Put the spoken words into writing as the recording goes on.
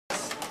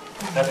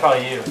That's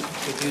probably you.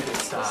 We do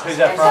this size. Who's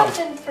that from?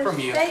 From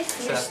you.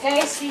 You're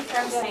Stacy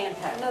from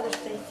Santa. Another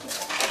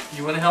Stacy.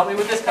 You want to help me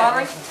with this,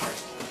 Connery?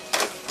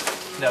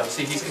 No,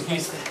 see, he's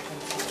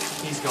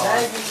gone.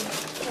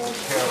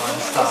 Carolina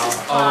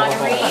style. Oh,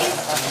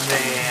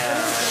 man.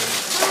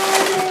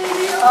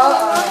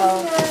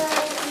 Uh-oh.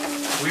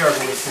 We are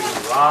going to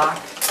rock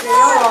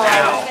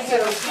out.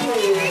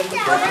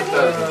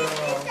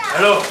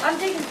 Hello. I'm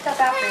digging stuff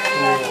out there.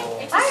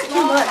 It's a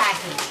small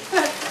package.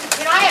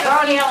 You know, I have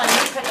a feeling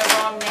you put the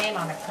wrong name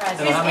on a I don't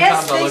present. know how many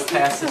times I look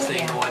past this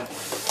thing going,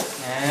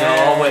 no,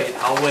 I'll wait,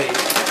 I'll wait.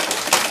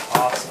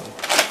 Awesome.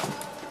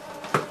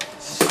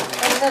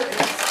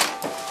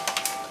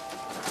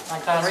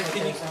 Connery, do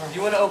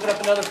you want to open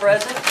up another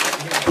present?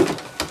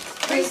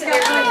 Please, It's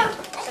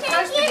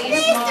supposed to be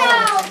small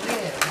and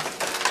new.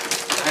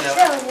 I know.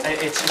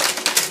 It's just,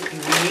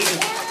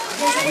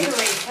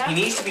 he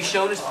needs to be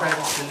shown his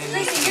presents and then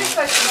Lisa, you're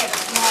supposed to have a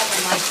small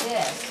one like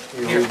this.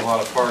 You're leaving a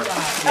lot of parts.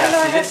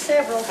 Yeah, see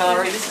this?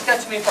 Connery, this has got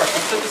too many parts.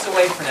 Let's put this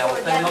away for now.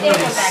 We'll put it Yeah, on big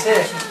the one back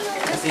there.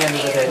 at the end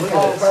of the day.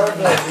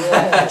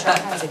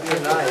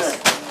 You're nice.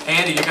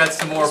 Andy, you got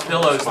some more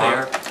pillows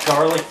there.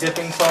 Garlic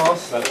dipping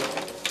sauce.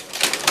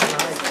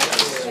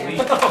 Sweet.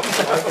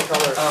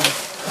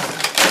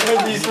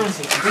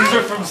 These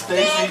are from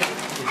Stacy.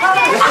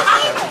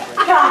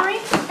 Connery?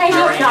 Hey,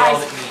 look,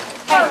 guys.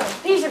 Hey,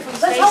 these are from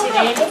Stacy.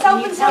 Let's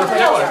open something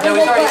else. No,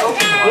 he's already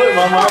opened one. Look,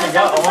 Mom already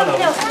got one of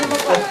them.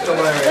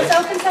 Let's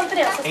open something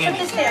else. Let's put Andy,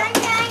 this down.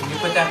 can you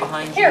put that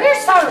behind you?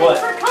 Here's something What?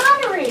 for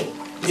Connery.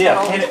 Yeah,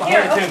 hand it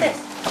Here, to open me. this.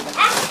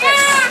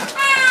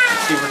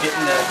 See, we're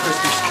getting the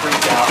Christmas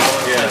streak out.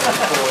 Yeah.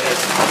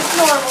 It's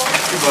normal.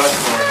 $2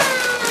 for it.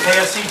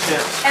 KFC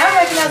chips. And I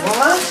recognize the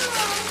lunch.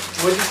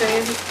 What'd you say,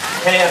 Andy?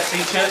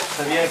 KFC chips.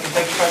 Have you had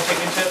Kentucky Fried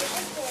Chicken chips?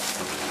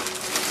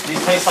 These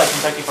taste like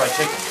Kentucky Fried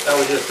Chicken. That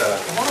was just Wow,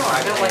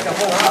 I got like a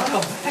whole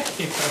bottle back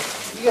here.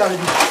 You gotta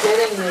be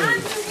kidding me.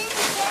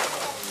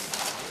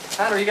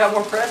 Connor, you got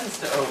more presents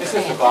to open. It's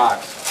just a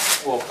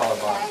box. We'll call it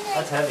a box.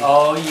 That's heavy.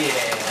 Oh, yeah.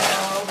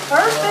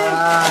 Perfect.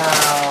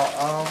 Wow.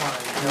 Oh my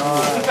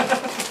god.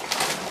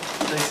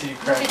 They see you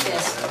Look cracking at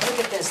this. up. Look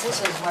at this.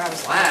 This is what I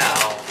was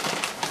Wow.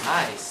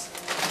 Nice.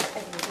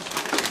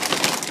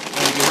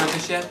 Andy, you heard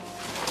this yet?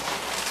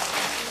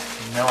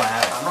 No, I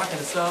haven't. I'm rocking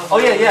this up. Oh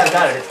yeah, I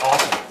got it. It's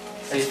awesome.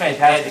 It's It had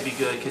fantastic. to be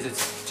good because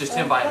it's just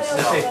him by Let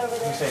himself.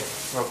 me see,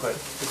 real quick.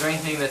 Is there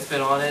anything that's been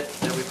on it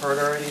that we've heard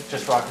already?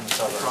 Just rocking the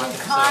suburbs. Rocking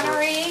the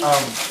Connery.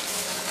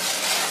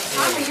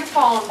 Connery, you're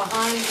falling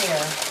behind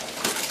here.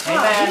 Hey,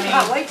 Mammy. You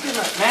got way too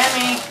much.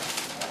 Mammy.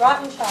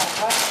 Rotten shot.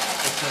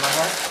 What's in my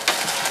heart?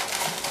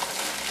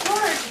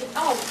 George.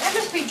 Oh, that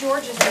must be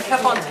George's. I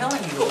kept on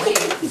telling you to wait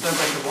so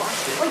everybody could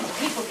watch it. Wait,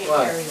 people get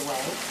What? carried away.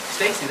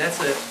 Stacy, that's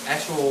an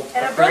actual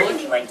And a acrylic?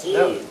 burgundy like you.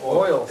 No,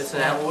 oil. It's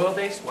an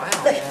oil-based? Wow.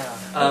 Yeah.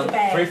 The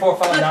bag. 3, 4,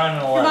 5, 9,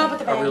 and Your mom 11. with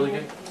the Are bag. really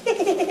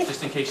good?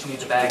 Just in case you need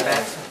the bag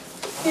back.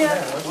 Yeah.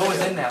 What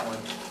was in that one?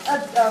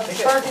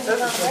 Burgundy.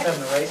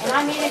 And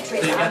I need a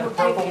treat. So you got the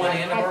purple one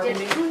and the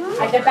burgundy?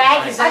 The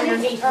bag is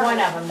underneath one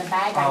of them. The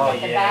bag, I Oh,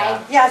 got the yeah.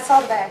 bag. Yeah, I saw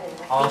the bag.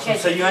 Awesome.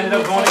 Because So you ended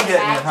up going and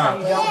getting it, So huh?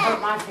 you don't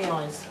hurt my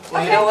feelings.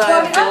 Well, you know what? I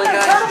have a feeling, I'm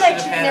guys, gonna you let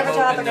should you have had never them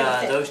tell if open they're gonna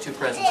fit. those two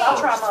presents I'll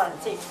try first. mine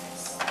and see.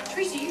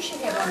 Teresa, you should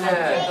have one Yeah, like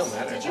it this. don't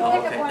matter. Did you Oh,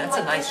 pick up okay. one That's a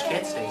like nice this?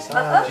 kit, Stacy.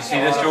 Did you see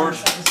this, George?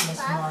 This is Miss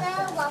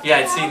Martha. Yeah,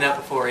 I'd seen that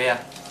before, yeah.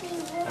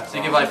 So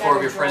you invite 4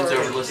 of your friends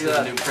over to listen to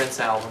the new Prince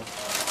album.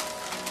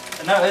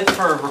 No, it's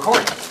for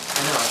recording.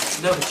 I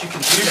know. No, but you can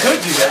do You that.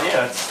 could do that,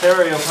 yeah. It's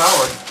stereo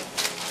powered.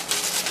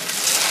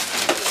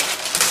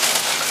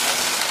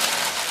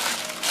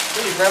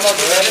 Did your grandma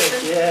do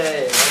medicine?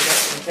 Yay. I got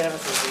some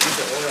chemicals to use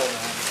the oil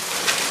now.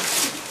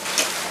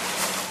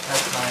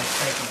 That's nice.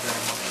 Thank you,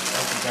 Grandma.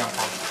 Thank you,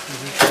 Grandpa.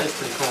 That is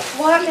pretty cool.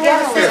 We'll have to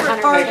have a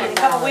separate party in a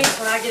couple weeks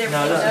when I get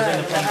No, everything this is done.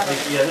 independently.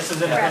 Yeah, this is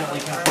independently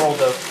controlled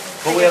though.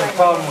 What we have a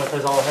problem with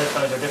is all the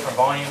headphones are different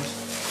volumes.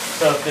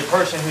 So if the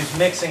person who's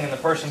mixing and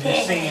the person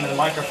who's singing in the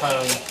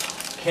microphone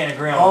can't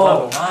agree on a Oh,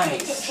 level.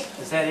 nice.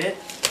 Is that it?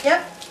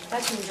 Yep.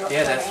 That's from George.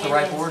 Yeah, that's the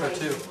right order,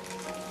 too.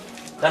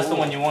 That's the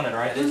one you wanted,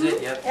 right? That is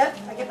it, yep. Yep,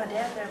 I get my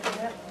dad there for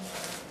that.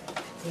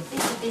 Busy,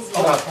 busy.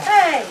 Oh.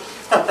 Hey!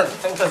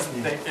 That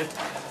doesn't take it.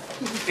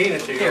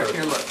 Peanut to Here, yours.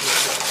 here, look.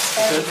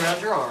 It goes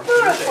around your arm.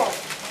 Beautiful.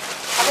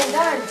 I've been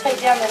dying to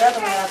take down that other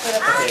one I put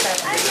up Okay, there.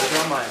 it goes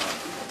around my arm.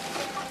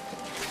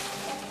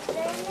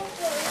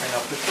 And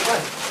I'll push the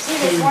button. See,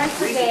 there's one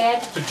for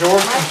Dad. To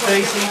George and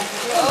Stacy,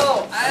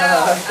 Oh,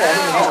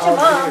 Here's your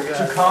mom.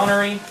 to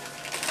Connery.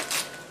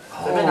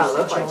 They may not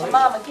look like Your you.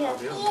 mom again.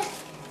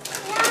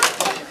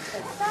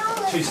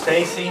 To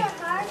Stacy.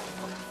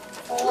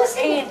 For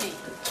Andy.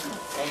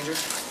 Andrew.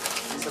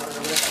 See something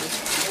over there?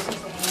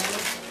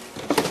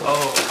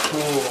 Oh,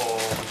 cool.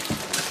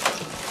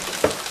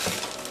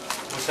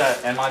 What's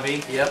that?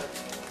 MIB? Yep.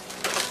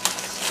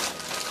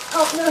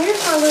 Oh, no, here's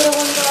my little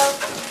one, though.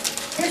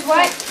 Here's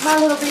what? My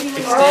little bitty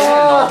one.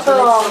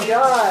 Oh,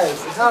 guys.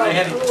 How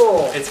Man,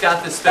 cool. It's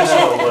got the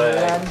special. No way.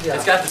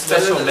 It's got the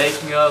special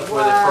making of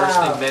where the first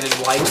thing Men in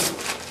White.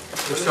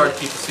 They're starting to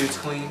keep the suits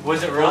clean.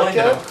 Was it really?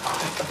 Vodka?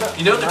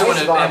 You know they're doing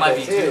Nice an vodka,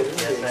 MIB too. too. This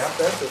is Yes, ma'am.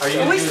 expensive Are you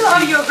stuff. We still owe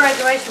you a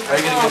graduation. Are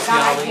you gonna go Oh, see God,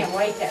 I Ali? can't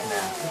wait that.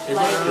 It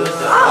looks good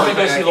though. Oh. Let me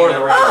go see Lord of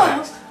the Rings Oh.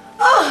 next.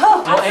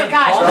 Oh, Well, I and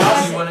forgot. Paul,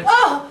 Yes. you wanna-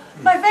 oh,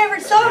 my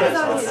favorite soda's Yeah,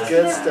 on it's here. It's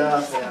good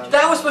stuff, man.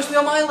 That was supposed to be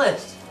on my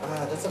list.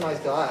 That's a nice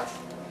glass.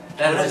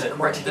 That What is is it? the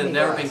Martini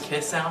Never glass. Been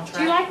Kissed soundtrack.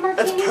 Do you like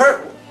That's martinis?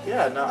 perfect.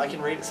 Yeah, no, I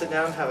can read, sit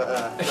down, and have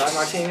a dry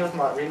martini with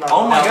my, read my.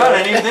 Oh my god, I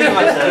didn't even think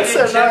about We that. didn't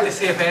so check to nice.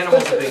 see if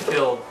animals have been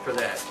killed for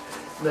that.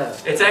 No.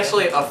 It's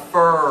actually a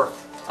fur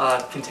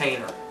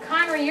container.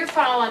 Connery, you're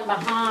falling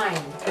behind.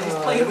 Because he's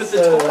playing with the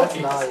so, toys. That's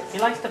nice. He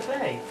likes to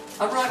play.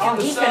 I'm rocking Oh,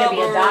 the he's going to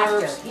be a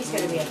doctor. suburbs. He's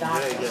going to be a Very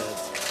doctor. good.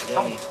 Don't,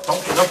 Yummy.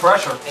 don't get no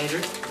pressure.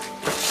 Andrew.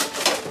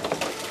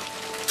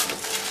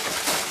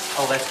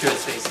 Oh, that's good,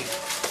 Stacy.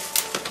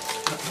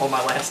 On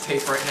my last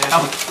tape right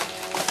now.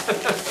 I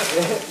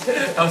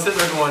was sitting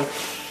there going,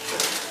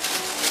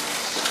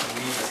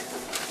 sweet.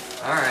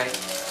 Alright.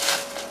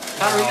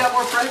 Connor, you got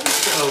more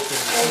presents to open.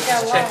 Hey,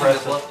 got Check one. the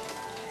book.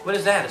 What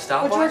is that, a Well,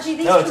 stopwatch? Georgie,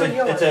 these No, two are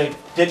yours. it's a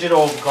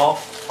digital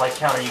golf like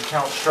counter. You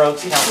count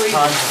strokes, count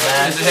times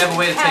and Does it have a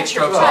way to take Count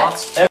your strokes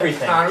putts. off?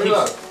 everything. Connor,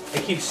 look.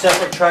 It keeps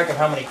separate track of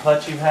how many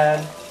putts you've had.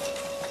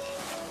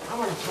 I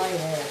want to play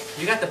this.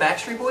 You got the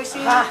Backstreet Boys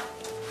CD? Ah,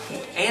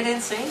 And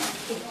NSYNC?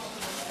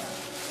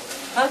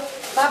 Huh?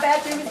 my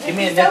bathroom is Give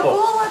me a so nickel.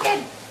 cool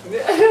looking.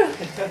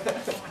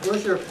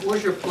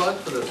 Where's your plug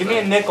for this? Give me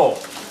a nickel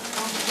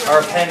or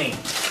a penny. A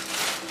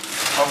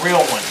real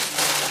one.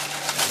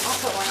 I'll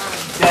put one on.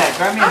 Dad,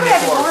 grab me a I'm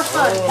having nickel. more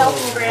fun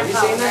helping Grandpa. Have you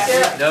seen this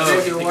yet? No, Maybe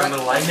you think what? I'm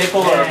gonna A like it?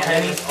 nickel or a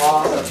penny. It's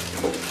awesome.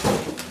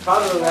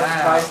 Probably the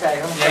Wow. price tag.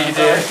 Yeah, you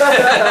did.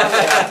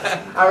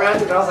 I read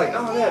it and I was like,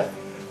 oh no.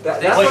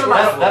 That's Wait, one of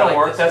my. that'll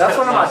work. That's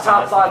one of my that's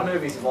top fine. 5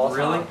 movies of all time.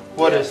 Really?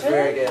 What Yeah, is? it's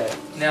very good.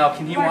 Now,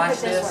 can you I'm gonna watch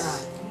put this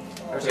this? one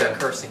Or is it got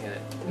cursing in it?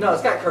 No,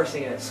 it's got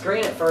cursing in it.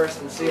 Screen it first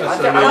and see. That's I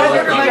so think no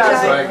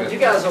you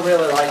guys will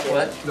really like it.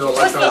 What? No,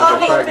 What's the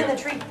electronics are envelope in pregnant.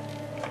 the tree? on.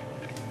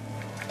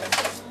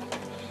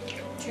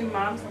 To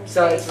Mom from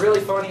So it's Stacy.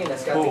 really funny and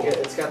it's got Cool.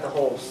 it's got the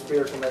whole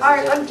spiritual message. All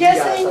right, I'm You guys,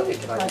 guessing I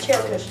think, my like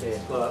chair this cushion.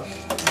 too. Look.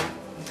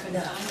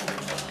 No.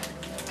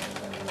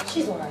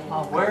 She's lying.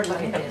 Oh, Where's look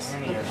I at need a this.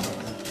 penny or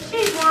something?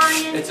 She's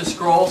lying. It's a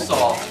scroll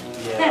saw.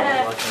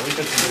 Yeah, we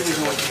took some What are we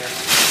doing here?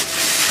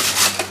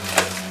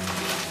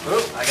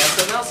 Oh, I got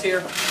something else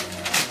here. I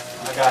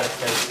got it,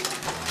 Stacy.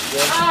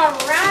 All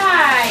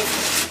right.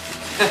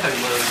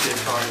 Literally did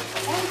card.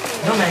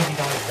 No, Maggie,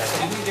 don't eat that.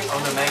 Didn't you get? Oh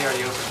no, Maggie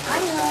already opened.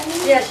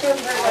 Yeah, she was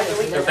very like a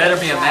week There ago. better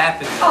be a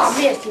map in this. Oh,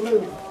 Misty,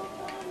 move.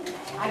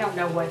 I don't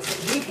know what's.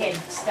 We've had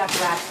stuff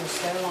wrapped for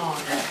so long.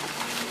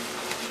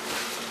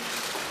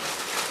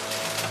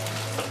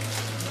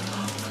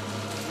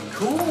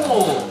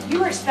 Cool. You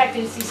were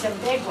expecting to see some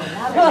big one.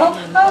 Now Oh,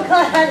 they're making- oh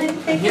God, I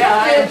didn't think Yeah,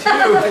 I am that.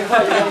 too. Like,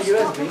 what, you got a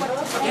USB?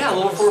 Yeah, a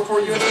little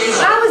 4-port USB.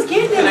 I was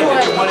getting them one,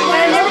 Connected to one of and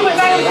I never went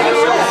back to That's the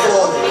pretty house.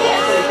 cool.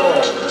 That's pretty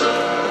cool.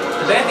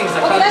 The bad thing is I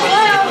Okay, cut that's my.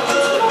 loud.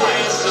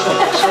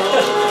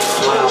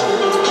 Wow.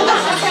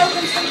 Let's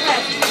open some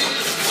presents.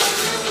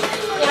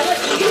 Yeah, look,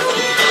 you.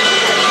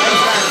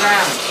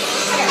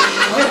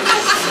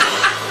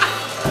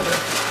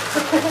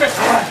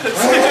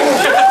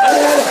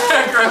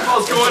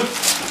 Grandpa's going.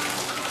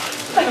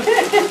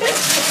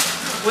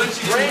 What did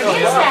she bring? What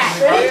is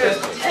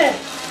that?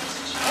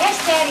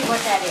 Ask Daddy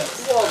what that is.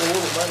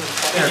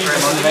 Here, Grandma,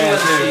 From the do you van,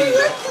 want to see?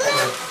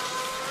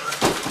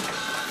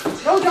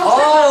 No, don't.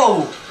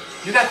 Oh,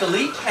 you got the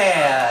leap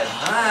pad.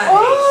 Nice.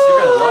 You're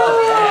gonna love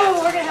that. Oh,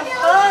 we're gonna have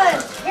fun.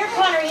 Here,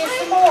 Connor, here's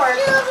some more.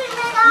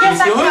 Yes,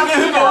 I can Go,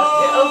 open it go, up.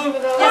 go.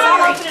 Yes,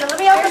 I'll open it. Let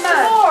me open Here's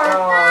some mine. more.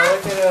 Oh,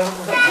 look at him.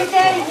 Give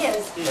Daddy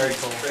his. Very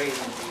cool. Crazy.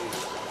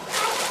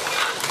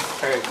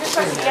 You're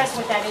supposed to guess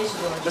what that is,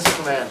 George. This is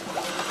the man.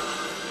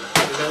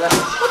 You know that?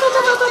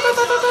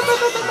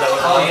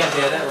 Oh yeah,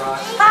 yeah, that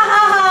rocks. Ha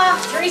ha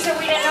ha. Teresa,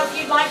 we didn't know if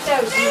you'd like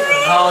those either.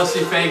 Oh,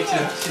 she faked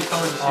you. She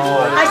told you she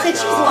Oh. would. I said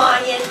she's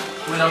lying.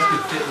 What else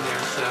could fit in there?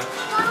 So.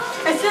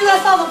 As soon as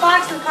I saw the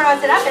box in the car, I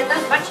said, I bet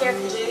that's my chair.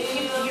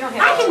 You don't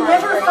have I to can try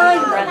never it.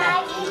 find Run them.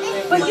 that.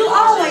 But you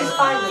always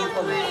find them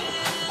for me.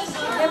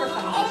 You never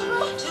find them.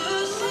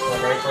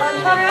 Ready for a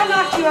Connor, I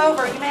knocked you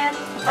over, you man.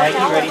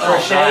 Maggie, ready for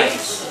a Oh, shade?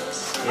 nice.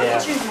 Yeah.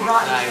 Choose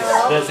rotten Nice.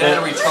 girl. Is that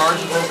a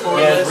rechargeable for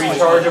Yeah, it's this?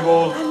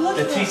 rechargeable.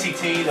 The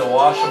TCT, the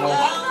washable.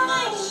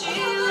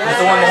 It's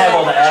the one that have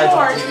all the ads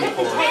on George, TV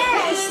put for.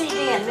 the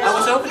CD in. This I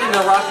was opening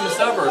the Rockin' the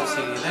Suburbs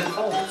CD, then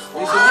folds.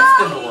 These are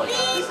instant boy.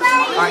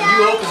 Alright,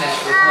 you open that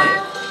and we'll play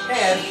it.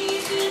 Dad.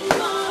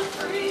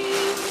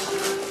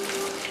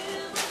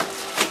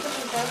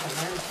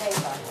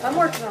 I'm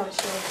working on it,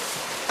 Sherry.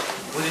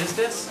 What is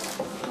this?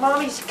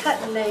 Mommy's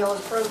cutting nail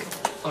is broken.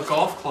 A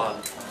golf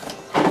club.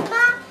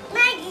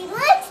 Maggie,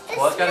 what's this?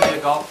 Well, it's gotta be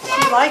a golf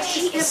club. She likes to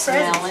give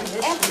Smelling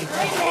presents.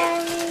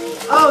 everything.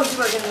 Oh,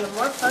 you are going to have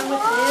more fun with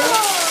this.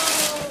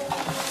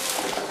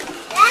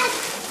 That's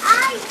Oh,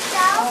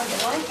 awesome. you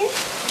like it?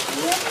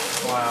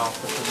 Wow,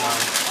 this is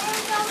nice.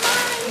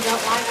 You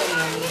don't like it,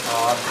 Andy.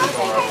 Oh, I'm I'll take it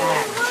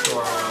back.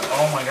 sure.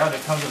 Oh my god,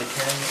 it comes with a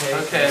carrying case.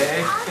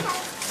 Okay.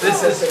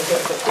 This is. At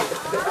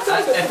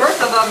first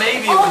I thought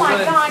maybe it Oh was my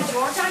gonna. God,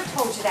 George, I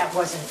told you that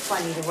wasn't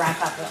funny to wrap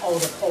up an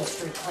old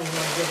upholstery cleaner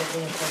and give it to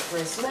him for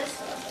Christmas.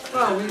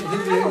 Well, he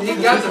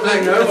got the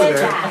thing over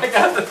there. I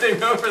got the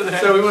thing over there.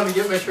 So we wanted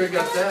to make sure he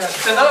got that.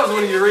 And that was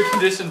one of your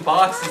reconditioned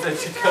boxes that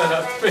you cut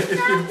up to make a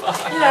new box.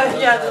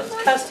 Yeah, the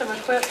custom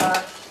equip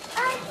box.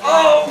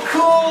 Oh,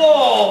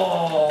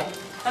 cool!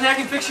 And I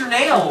can fix your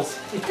nails.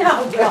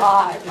 Oh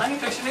God. I can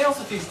fix your nails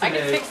with these I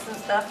can today. fix some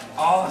stuff.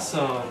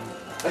 Awesome.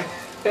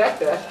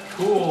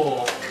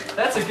 Cool.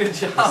 That's a good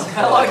job.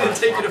 How long did it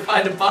take you to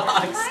find a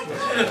box?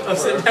 I'm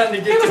sitting down to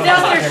He get was to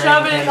down one. there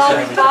shoving it in all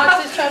these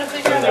boxes trying to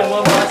figure And then out.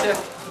 one box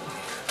after.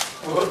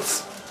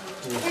 Whoops.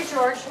 Here,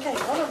 George. Okay,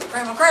 hold on.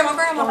 Grandma.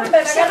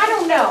 See, I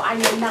don't know. I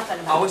know nothing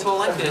about Always hold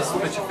like this.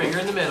 Put your finger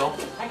in the middle.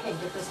 I can't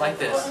get this Like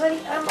this. Honey,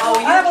 Oh, I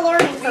have a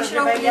learning you curve should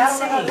here, open baby. I don't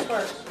know how and this see.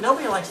 works.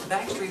 Nobody likes the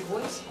Backstreet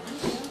Boys.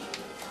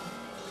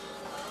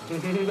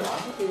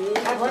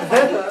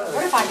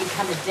 What if I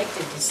become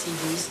addicted to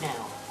CDs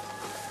now?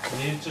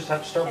 You just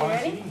have to start Okay,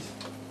 buying ready? CDs.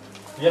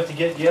 You have to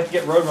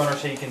get Roadrunner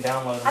so you can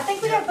download I them.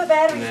 think we gotta put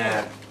batteries in.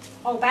 Nah.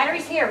 Oh,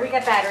 batteries here. We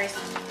got batteries.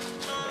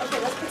 Okay,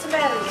 let's put some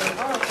batteries in.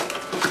 Hold on.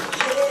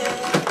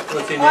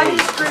 What's he Oh, I need need?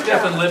 a screwdriver.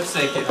 Step and lip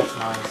sync it. That's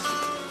nice.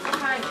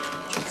 Okay.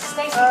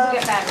 Stacy, we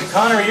got batteries.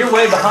 Connor, you're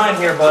way behind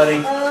here, buddy.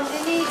 It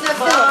needs a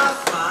Phillips.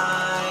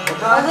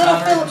 A little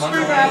Phillips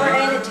screwdriver,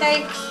 and it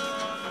takes.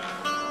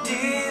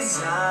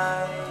 I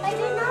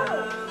didn't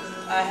know.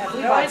 I have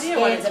We no bought idea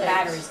what it cans of takes.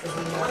 batteries because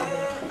we know.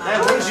 Hey,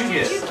 what did you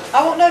get? I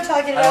won't know till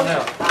I get it I don't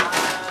open. know.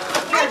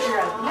 Here's your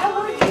own. No,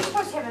 you're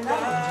supposed to have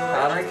another one.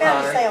 Connery,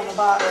 Gotta stay Connery, on the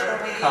box.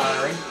 don't we?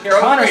 Connery. Here,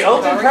 Connery, this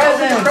open one,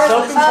 presents.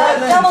 Open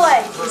presents. Double A.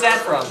 Who's that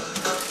from?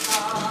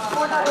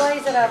 4 double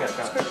A's and a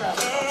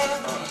screwdriver.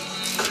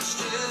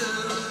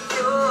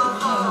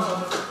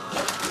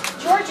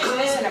 George is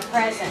missing a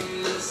present.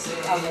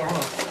 Oh, there.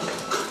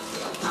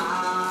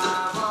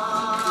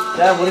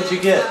 Dad, what did you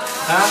get?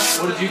 Huh?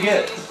 What did you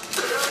get?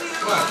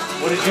 What?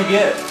 What did you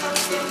get?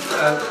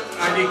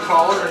 ID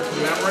caller and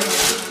some memory.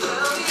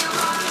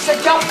 So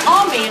don't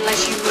call me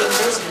unless you mean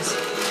business.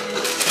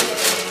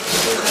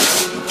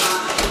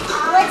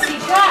 What's he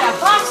got? A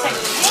box of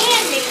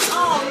candy?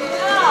 Oh,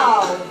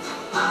 no.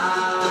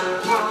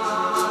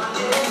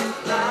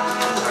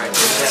 Alright,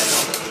 do that.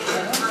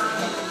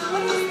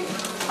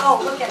 Oh,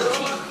 look at it.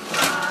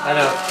 I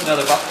know,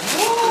 another box.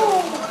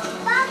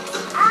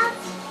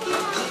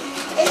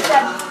 It's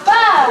a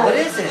bug. What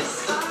is it?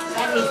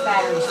 That needs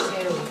batteries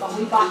too, but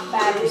we bought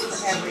batteries for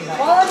everybody.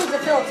 Well, I need the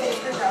Phillips and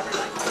screwdriver.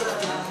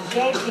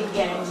 Gabe can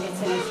get it.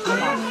 It's in his box.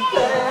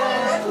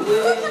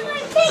 Look at my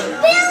big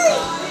belly.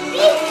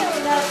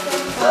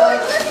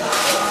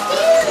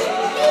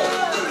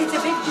 It's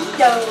a big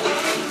dough.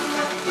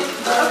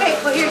 Okay,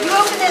 well here, you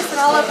open this and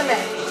I'll open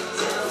that.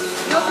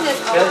 You open this.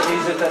 Yeah,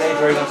 he's at that age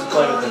where he wants to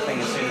play with the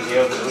thing as soon as he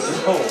opens it, which is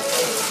cool.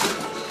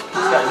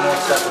 He's got more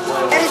stuff to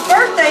play At with. his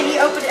birthday, he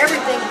opened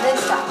everything and then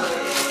stopped.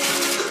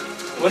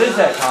 What is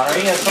that, Connor?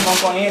 He has from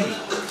Uncle Andy.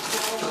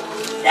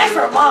 That's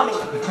for mommy.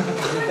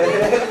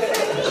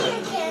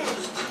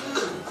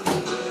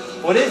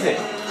 What is it?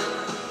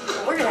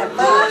 We're gonna have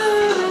fun.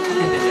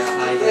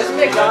 It's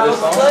McDonald's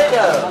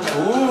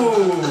Play-Doh.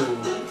 Ooh.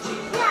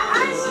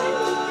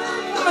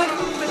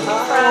 I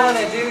want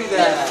to do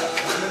that.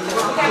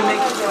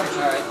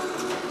 Alright.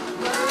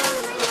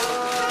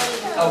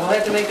 Oh, we'll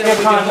have to make that Here,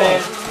 when we Connor, get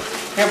man.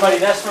 home. Here, buddy,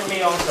 that's from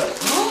me also. I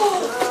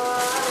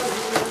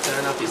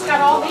don't know if He's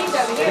got all these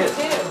over here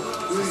too.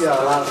 We got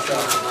a lot of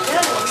stuff.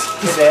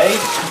 Today?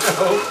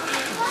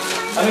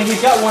 I mean,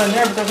 he's got one in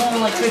there, but there's only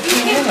like 15 in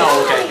there.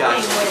 Oh, okay,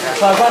 gotcha.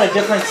 So I bought a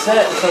different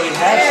set so he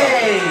has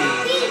Hey!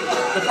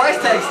 some. The price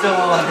tag's still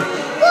on.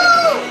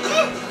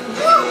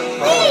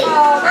 I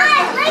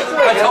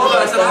I told her,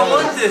 I said, I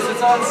want this.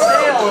 It's on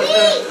sale at the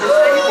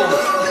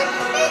Staples.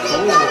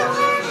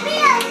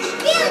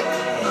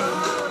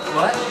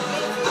 What?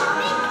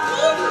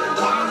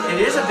 It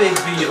is a big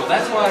beetle.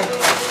 That's why. You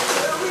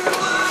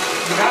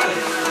got it.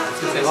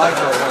 They like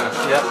that,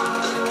 huh? Yep.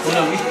 Well,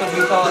 no, we thought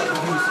he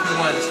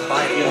wanted us to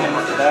buy it. You don't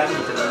have to that.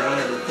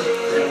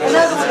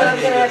 Another one I'm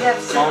gonna have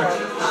to Smaller?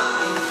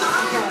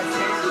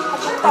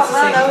 That's the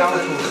same run power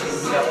over. tool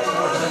we got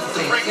before. That's the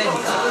same thing.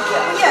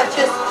 Yeah,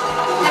 just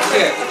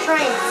a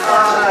train.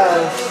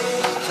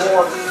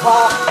 For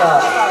Papa.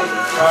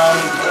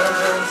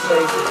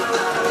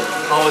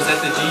 Oh, is that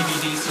the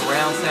DVD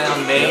surround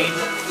sound made?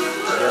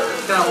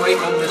 Can I wait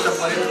and open this up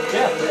later?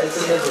 Yeah. It's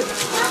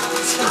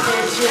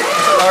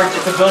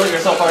a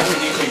build-it-yourself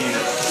R2D2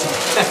 unit.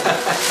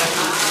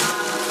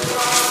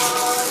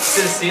 Is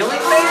it a ceiling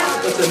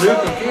fan? It's a new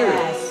computer.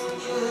 Yes.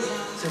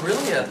 Is it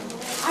really a...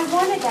 I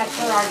wanted that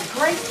for our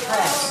grape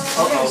press.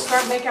 We're going to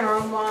start making our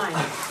own wine.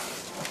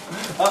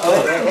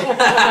 Uh-oh.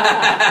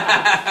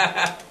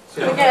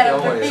 Someone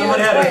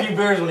had a few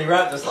beers when he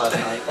wrapped this last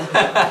night.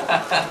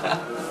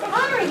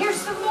 Henry, here's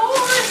some more.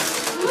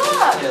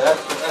 Look. Yeah,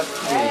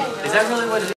 that's Hey, Is that really what it is?